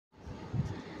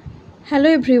Hello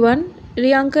everyone,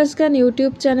 রিয়াঙ্কাস গান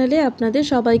YouTube চ্যানেলে আপনাদের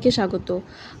সবাইকে স্বাগত।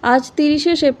 আজ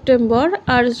 30শে সেপ্টেম্বর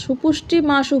আর সুপুষ্টি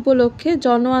মাস উপলক্ষে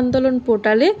জন আন্দোলন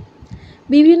পোর্টালে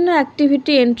বিভিন্ন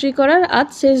অ্যাক্টিভিটি এন্ট্রি করার আজ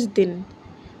শেষ দিন।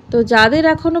 তো যাদের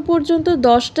এখনও পর্যন্ত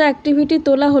 10টা অ্যাক্টিভিটি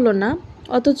তোলা হলো না,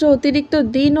 অথচ অতিরিক্ত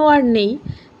দিনও আর নেই,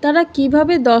 তারা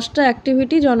কিভাবে 10টা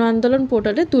অ্যাক্টিভিটি জন আন্দোলন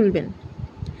পোর্টালে তুলবেন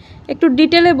একটু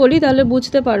ডিটেলে বলি, তাহলে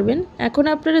বুঝতে পারবেন। এখন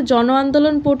আপনারা জন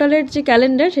আন্দোলন পোর্টালের যে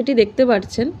ক্যালেন্ডার সেটি দেখতে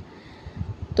পাচ্ছেন।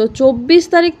 তো 24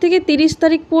 তারিখ থেকে 30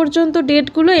 তারিখ পর্যন্ত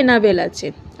ডেটগুলো এনাবেল আছে,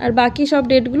 আর বাকি সব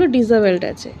ডেটগুলো ডিসেবলড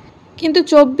আছে। কিন্তু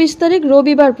 24 তারিখ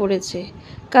রবিবার পড়েছে,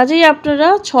 কাজেই আপনারা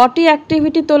 6টি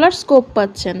অ্যাক্টিভিটি তোলার স্কোপ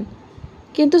পাচ্ছেন।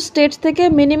 কিন্তু স্টেট থেকে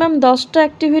মিনিমাম 10টা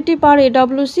অ্যাক্টিভিটি পার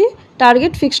এডব্লিউসি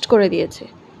টার্গেট ফিক্সড করে দিয়েছে।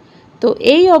 তো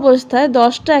এই অবস্থায়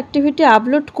 10টা অ্যাক্টিভিটি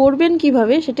আপলোড করবেন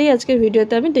কিভাবে, সেটাই আজকের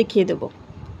ভিডিওতে আমি দেখিয়ে দেবো।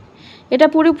 এটা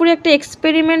পুরোপুরি একটা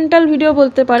এক্সপেরিমেন্টাল ভিডিও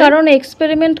বলতে পারি, কারণ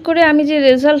এক্সপেরিমেন্ট করে আমি যে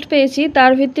রেজাল্ট পেয়েছি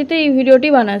তার ভিত্তিতে এই ভিডিওটি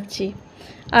বানাচ্ছি।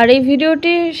 আর এই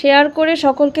ভিডিওটি শেয়ার করে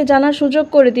সকলকে জানার সুযোগ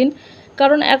করে দিন,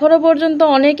 কারণ এখনও পর্যন্ত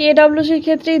অনেক এডব্লিউসির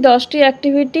ক্ষেত্রেই 10টি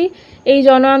অ্যাক্টিভিটি এই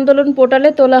জন আন্দোলন পোর্টালে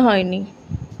তোলা হয়নি।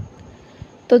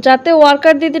 তো যাতে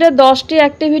ওয়ার্কার দিদিরা 10টি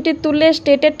অ্যাক্টিভিটি তুলে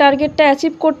স্টেটের টার্গেটটা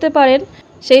অ্যাচিভ করতে পারেন,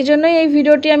 সেই জন্যই এই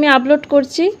ভিডিওটি আমি আপলোড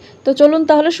করছি। তো চলুন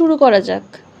তাহলে শুরু করা যাক।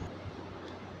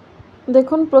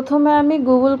 দেখুন, প্রথমে আমি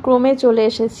গুগল ক্রোমে চলে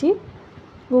এসেছি।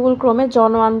 গুগল ক্রোমে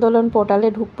জন আন্দোলন পোর্টালে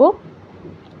ঢুকবো।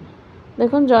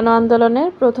 দেখুন, জন আন্দোলনের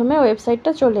প্রথমে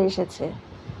ওয়েবসাইটটা চলে এসেছে।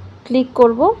 ক্লিক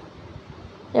করব।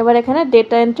 এবার এখানে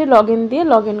ডেটা এন্ট্রি লগইন দিয়ে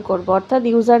লগইন করব, অর্থাৎ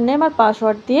ইউজার নেম আর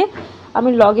পাসওয়ার্ড দিয়ে আমি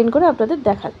লগইন করে আপনাদের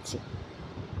দেখাচ্ছি।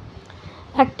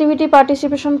 অ্যাক্টিভিটি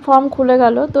পার্টিসিপেশন ফর্ম খুলে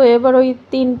গেল। তো এবার ওই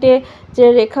 3টে যে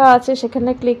রেখা আছে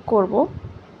সেখানে ক্লিক করব।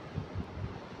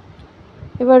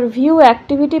 এবার ভিউ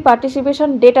অ্যাক্টিভিটি পার্টিসিপেশন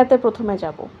ডেটাতে প্রথমে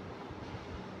যাব।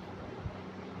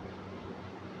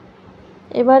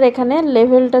 এবার এখানে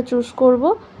লেভেলটা চুজ করব,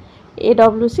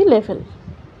 এডব্লিউসি লেভেল।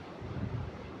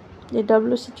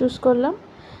 এডব্লিউসি চুজ করলাম,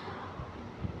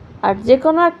 আর যে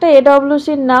কোনো একটা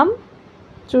এডব্লিউসির নাম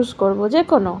চুজ করব, যে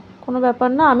কোনো ব্যাপার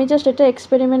না। আমি জাস্ট এটা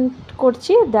এক্সপেরিমেন্ট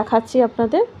করছি, দেখাচ্ছি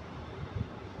আপনাদের।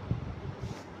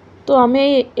 তো আমি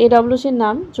এই এডব্লিউসির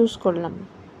নাম চুজ করলাম।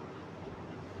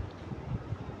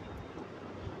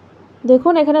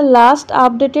 দেখুন, এখানে লাস্ট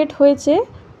আপডেটেড হয়েছে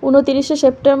 29শে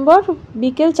সেপ্টেম্বর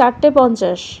বিকেল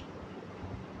 4:50।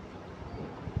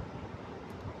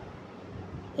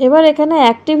 এবার এখানে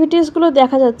অ্যাক্টিভিটিসগুলো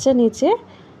দেখা যাচ্ছে নিচে।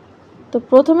 তো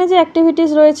প্রথমে যে অ্যাক্টিভিটিস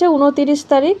রয়েছে 29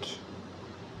 তারিখ,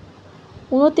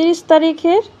 29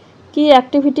 তারিখের কি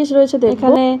অ্যাক্টিভিটিস রয়েছে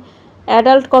এখানে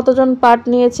অ্যাডাল্ট কতজন পার্ট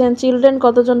নিয়েছেন, চিলড্রেন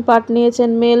কতজন পার্ট নিয়েছেন,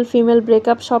 মেল ফিমেল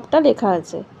ব্রেকআপ সবটা লেখা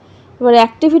আছে। এবার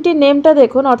অ্যাক্টিভিটি নেমটা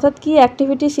দেখুন, অর্থাৎ কি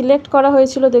অ্যাক্টিভিটি সিলেক্ট করা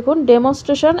হয়েছিল। দেখুন,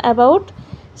 demonstration about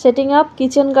setting up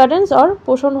kitchen gardens or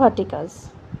পোষণ ভার্টিকালস।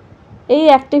 এই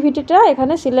অ্যাক্টিভিটিটা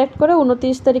এখানে সিলেক্ট করে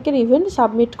 29 তারিখের ইভেন্ট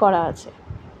সাবমিট করা আছে।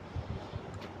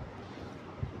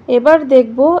 এবার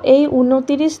দেখব এই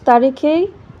 29 তারিখেই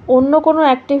অন্য কোনো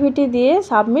অ্যাক্টিভিটি দিয়ে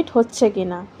সাবমিট হচ্ছে কি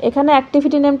না। এখানে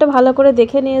অ্যাক্টিভিটি নেমটা ভালো করে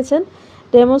দেখে নিয়েছেন,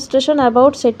 demonstration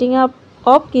about setting up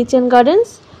of kitchen gardens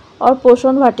or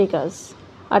পোষণ ভার্টিকালস,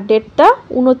 আর ডেটটা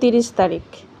 29 তারিখ।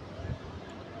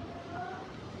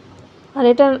 আর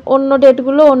এটা অন্য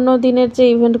ডেটগুলো, অন্য দিনের যে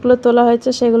ইভেন্টগুলো তোলা হয়েছে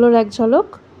সেগুলোর এক ঝলক।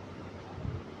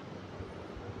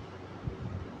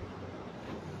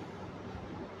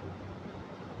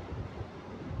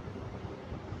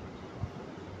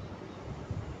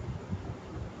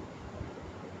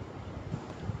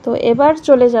 তো এবার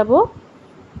চলে যাব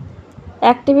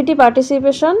অ্যাক্টিভিটি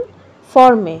পার্টিসিপেশন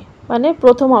ফর্মে, মানে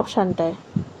প্রথম অপশানটায়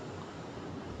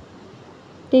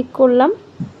ক্লিক করলাম।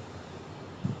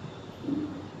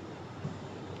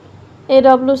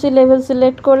 এডব্লিউসি লেভেল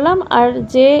সিলেক্ট করলাম, আর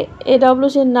যে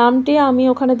এডব্লিউসির নামটি আমি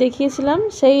ওখানে দেখিয়েছিলাম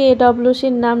সেই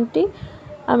এডব্লিউসির নামটি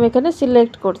আমি এখানে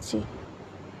সিলেক্ট করছি।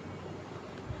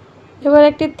 এবার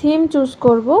একটি থিম চুজ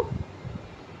করব,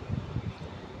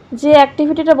 যে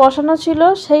অ্যাক্টিভিটিটা বসানো ছিল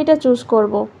সেইটা চুজ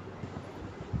করব।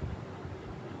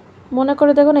 মনে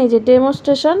করে দেখুন, এই যে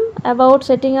demonstration about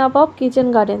setting up of kitchen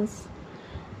gardens,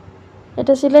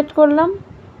 এটা সিলেক্ট করলাম।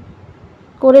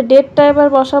 করে ডেটটা এবার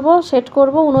বসাবো, সেট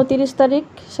করব 29 তারিখ,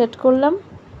 সেট করলাম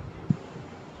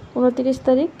 29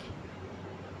 তারিখ।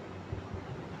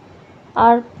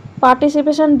 আর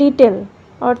পার্টিসিপেশন ডিটেল,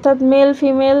 অর্থাৎ মেল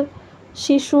ফিমেল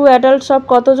শিশু অ্যাডাল্ট সব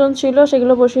কতজন ছিল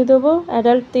সেগুলো বসিয়ে দেবো।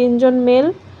 অ্যাডাল্ট 3 জন মেল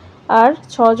আর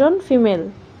 6 জন ফিমেল।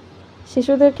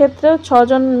 শিশুদের ক্ষেত্রেও 6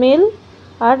 জন মেল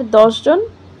আর 10 জন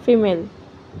ফিমেল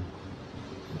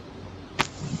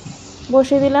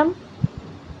বসিয়ে দিলাম।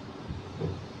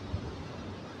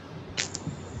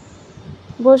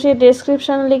 বসিয়ে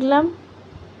ডেসক্রিপশান লিখলাম,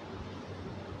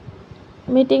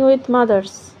 মিটিং উইথ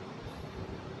মাদার্স।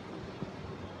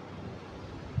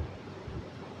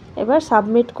 এবার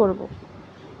সাবমিট করব,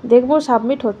 দেখব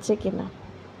সাবমিট হচ্ছে কিনা।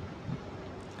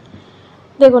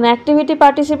 দেখুন activity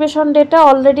participation data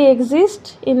already exist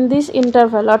in this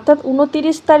interval, অর্থাৎ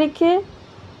 29 তারিখে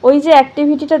ওই যে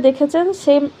অ্যাক্টিভিটিটা দেখেছেন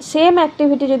সেম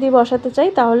অ্যাক্টিভিটি যদি বসাতে চাই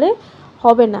তাহলে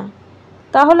হবে না।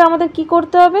 তাহলে আমাদের কি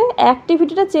করতে হবে,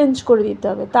 অ্যাক্টিভিটিটা চেঞ্জ করে দিতে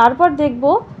হবে, তারপর দেখব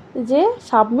যে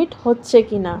সাবমিট হচ্ছে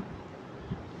কি না।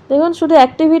 দেখুন শুধু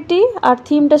অ্যাক্টিভিটি আর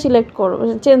থিমটা সিলেক্ট করব,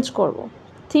 চেঞ্জ করব।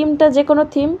 থিমটা যে কোনো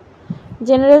theme,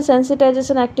 general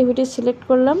sensitisation activity select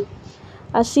করলাম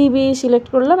আর সিবি সিলেক্ট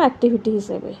করলাম অ্যাক্টিভিটি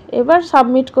হিসেবে। এবার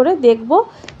সাবমিট করে দেখব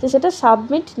যে সেটা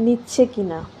সাবমিট নিচ্ছে কি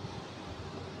না।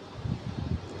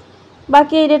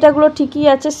 বাকি এই ডেটাগুলো ঠিকই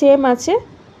আছে, সেম আছে।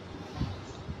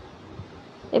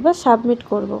 এবার সাবমিট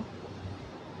করব।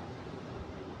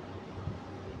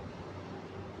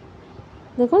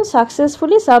 দেখুন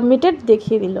সাকসেসফুলি সাবমিটেড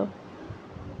দেখিয়ে দিল।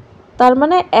 তার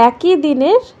মানে একই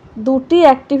দিনের দুটি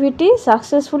অ্যাক্টিভিটি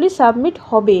সাকসেসফুলি সাবমিট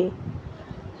হবে।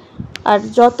 আর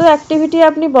যত অ্যাক্টিভিটি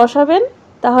আপনি বসাবেন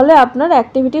তাহলে আপনার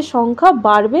অ্যাক্টিভিটির সংখ্যা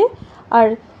বাড়বে, আর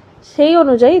সেই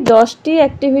অনুযায়ী 10টি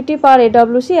অ্যাক্টিভিটি পার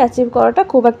এডব্লিউসি অ্যাচিভ করাটা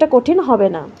খুব একটা কঠিন হবে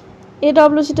না।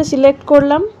 এডব্লিউসিটা সিলেক্ট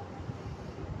করলাম,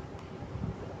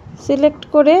 সিলেক্ট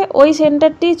করে ওই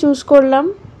সেন্টারটি চুজ করলাম।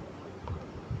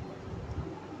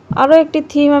 আরও একটি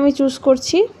থিম আমি চুজ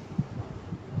করছি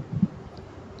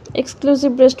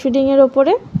এক্সক্লুসিভ ব্রেস্ট ফিডিংয়ের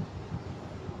ওপরে,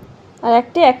 আর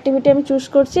একটি অ্যাক্টিভিটি আমি চুজ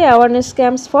করছি awareness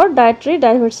camps for dietary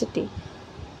diversity.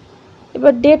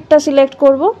 এবার ডেটটা সিলেক্ট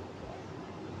করব,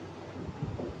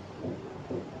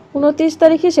 29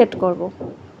 তারিখে সেট করব।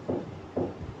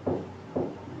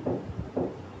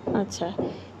 আচ্ছা,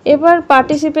 এবার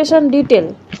পার্টিসিপেশন ডিটেল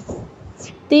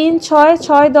 3, 6,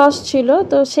 6, 10 ছিল,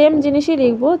 তো সেম জিনিসই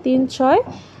লিখব 3, 6,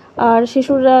 আর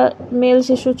শিশুরা মেল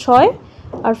শিশু 6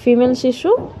 আর ফিমেল শিশু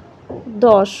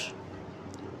 10।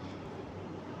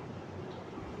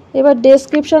 এবার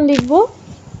ডেসক্রিপশন লিখব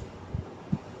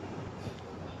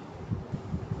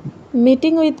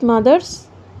মিটিং উইথ মাদার্স।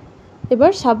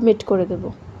 এবার সাবমিট করে দেব।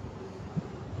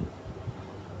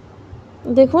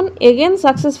 দেখুন এগেন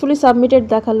সাকসেসফুলি সাবমিটেড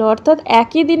দেখালো, অর্থাৎ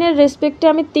একই দিনের রেসপেক্টে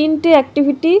আমি 3টে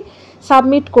অ্যাক্টিভিটি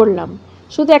সাবমিট করলাম।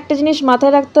 শুধু একটা জিনিস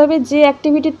মাথায় রাখতে হবে, যে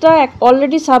অ্যাক্টিভিটিটা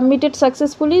অলরেডি সাবমিটেড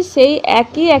সাকসেসফুলি সেই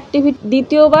একই অ্যাক্টিভিটি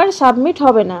দ্বিতীয়বার সাবমিট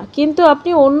হবে না, কিন্তু আপনি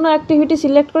অন্য অ্যাক্টিভিটি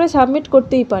সিলেক্ট করে সাবমিট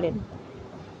করতেই পারেন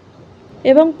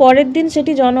এবং পরের দিন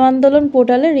সেটি জন আন্দোলন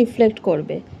পোর্টালে রিফ্লেক্ট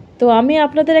করবে। তো আমি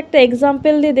আপনাদের একটা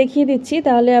এক্সাম্পল দিয়ে দেখিয়ে দিচ্ছি,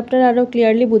 তাহলে আপনারা আরও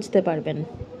ক্লিয়ারলি বুঝতে পারবেন।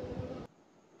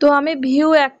 তো আমি ভিউ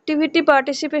অ্যাক্টিভিটি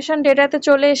পার্টিসিপেশন ডেটাতে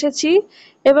চলে এসেছি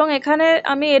এবং এখানে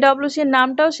আমি এডব্লিউসির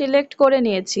নামটাও সিলেক্ট করে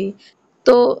নিয়েছি।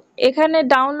 তো এখানে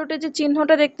ডাউনলোডে যে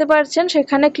চিহ্নটা দেখতে পাচ্ছেন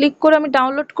সেখানে ক্লিক করে আমি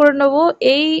ডাউনলোড করে নেব।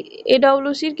 এই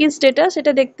এডব্লিউসির কি স্ট্যাটাস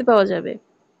এটা দেখতে পাওয়া যাবে।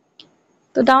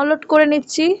 তো ডাউনলোড করে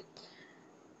নিচ্ছি।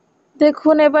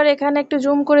 দেখুন এবার এখানে একটু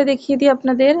জুম করে দেখিয়ে দিই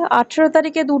আপনাদের। 18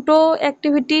 তারিখে দুটো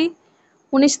অ্যাক্টিভিটি,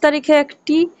 19 তারিখে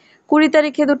একটি, 20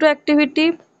 তারিখে দুটো অ্যাক্টিভিটি,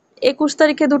 21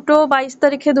 তারিখে দুটো, 22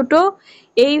 তারিখে দুটো,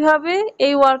 এইভাবে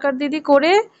এই ওয়ার্কার দিদি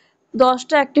করে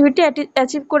 10টা অ্যাক্টিভিটি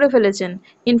অ্যাচিভ করে ফেলেছেন।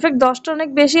 ইনফ্যাক্ট 10টা অনেক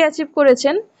বেশি অ্যাচিভ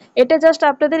করেছেন। এটা জাস্ট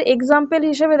আপনাদের এক্সাম্পল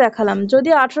হিসেবে দেখালাম। যদি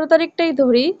 18 তারিখটাই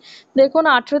ধরি, দেখুন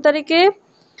 18 তারিখে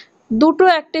দুটো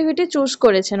অ্যাক্টিভিটি চুজ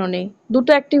করেছেন উনি,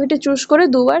 দুটো অ্যাক্টিভিটি চুজ করে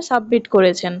দুবার সাবমিট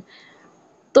করেছেন।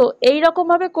 তো এই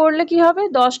রকমভাবে করলে কি হবে,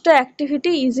 10টা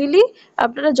অ্যাক্টিভিটি ইজিলি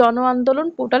আপনারা জন আন্দোলন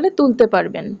পোর্টালে তুলতে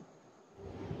পারবেন।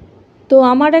 তো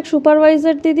আমার এক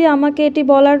সুপারভাইজার দিদি আমাকে এটি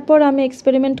বলার পর আমি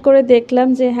এক্সপেরিমেন্ট করে দেখলাম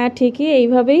যে হ্যাঁ ঠিকই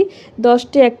এইভাবেই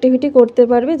 10টি অ্যাক্টিভিটি করতে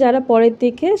পারবে যারা পরের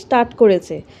দিকে স্টার্ট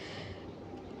করেছে।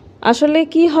 আসলে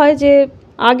কি হয় যে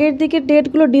আগের দিকে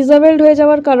ডেটগুলো ডিসেবলড হয়ে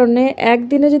যাওয়ার কারণে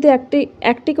একদিনে যদি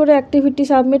একটি করে অ্যাক্টিভিটি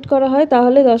সাবমিট করা হয়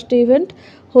তাহলে 10টি ইভেন্ট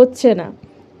হচ্ছে না।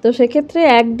 তো সেক্ষেত্রে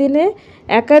একদিনে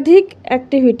একাধিক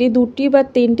অ্যাক্টিভিটি 2টি বা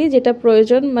 3টি যেটা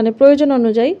প্রয়োজন, মানে প্রয়োজন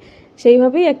অনুযায়ী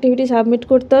সেইভাবেই অ্যাক্টিভিটি সাবমিট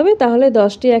করতে হবে, তাহলে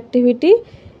 10টি অ্যাক্টিভিটি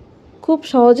খুব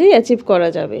সহজেই অ্যাচিভ করা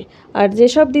যাবে। আর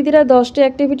যেসব দিদিরা 10টি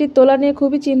অ্যাক্টিভিটি তোলা নিয়ে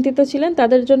খুবই চিন্তিত ছিলেন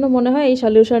তাদের জন্য মনে হয় এই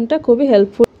সলিউশনটা খুবই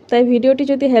হেল্পফুল। তাই ভিডিওটি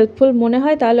যদি হেল্পফুল মনে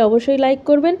হয় তাহলে অবশ্যই লাইক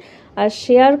করবেন আর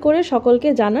শেয়ার করে সকলকে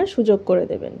জানার সুযোগ করে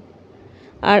দেবেন।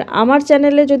 আর আমার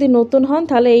চ্যানেলে যদি নতুন হন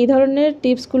তাহলে এই ধরনের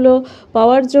টিপসগুলো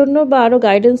পাওয়ার জন্য বা আরও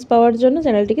গাইডেন্স পাওয়ার জন্য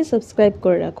চ্যানেলটিকে সাবস্ক্রাইব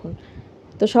করে রাখুন।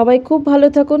 তো সবাই খুব ভালো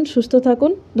থাকুন, সুস্থ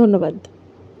থাকুন, ধন্যবাদ।